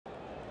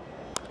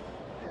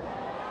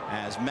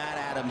as Matt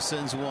Adams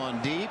sends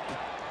one deep.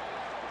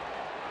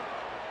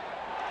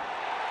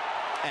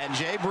 And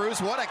Jay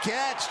Bruce, what a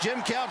catch.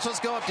 Jim Couch, let's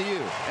go up to you.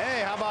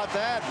 Hey, how about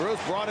that?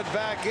 Bruce brought it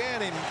back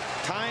in. He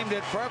timed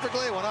it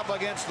perfectly, went up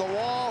against the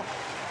wall.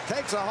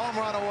 Takes a home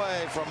run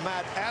away from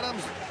Matt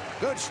Adams.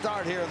 Good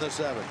start here in the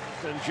seventh.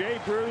 And Jay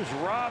Bruce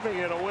robbing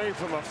it away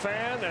from a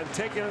fan and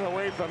taking it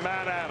away from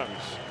Matt Adams.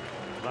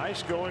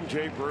 Nice going,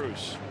 Jay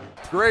Bruce.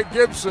 Greg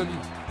Gibson,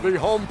 the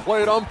home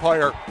plate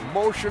umpire,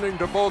 motioning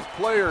to both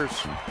players.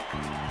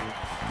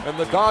 And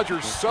the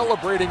Dodgers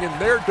celebrating in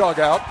their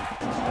dugout.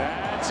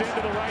 That's into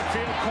the right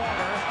field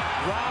corner.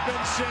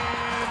 Robinson,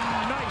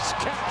 nice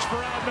catch for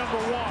out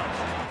number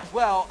one.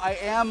 Well, I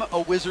am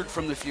a wizard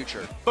from the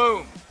future.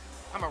 Boom.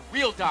 I'm a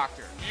real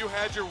doctor. If you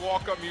had your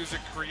walk-up music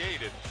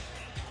created,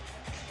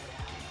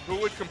 who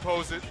would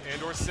compose it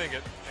and or sing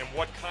it, and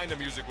what kind of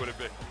music would it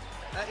be?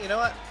 You know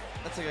what?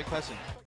 That's a good question.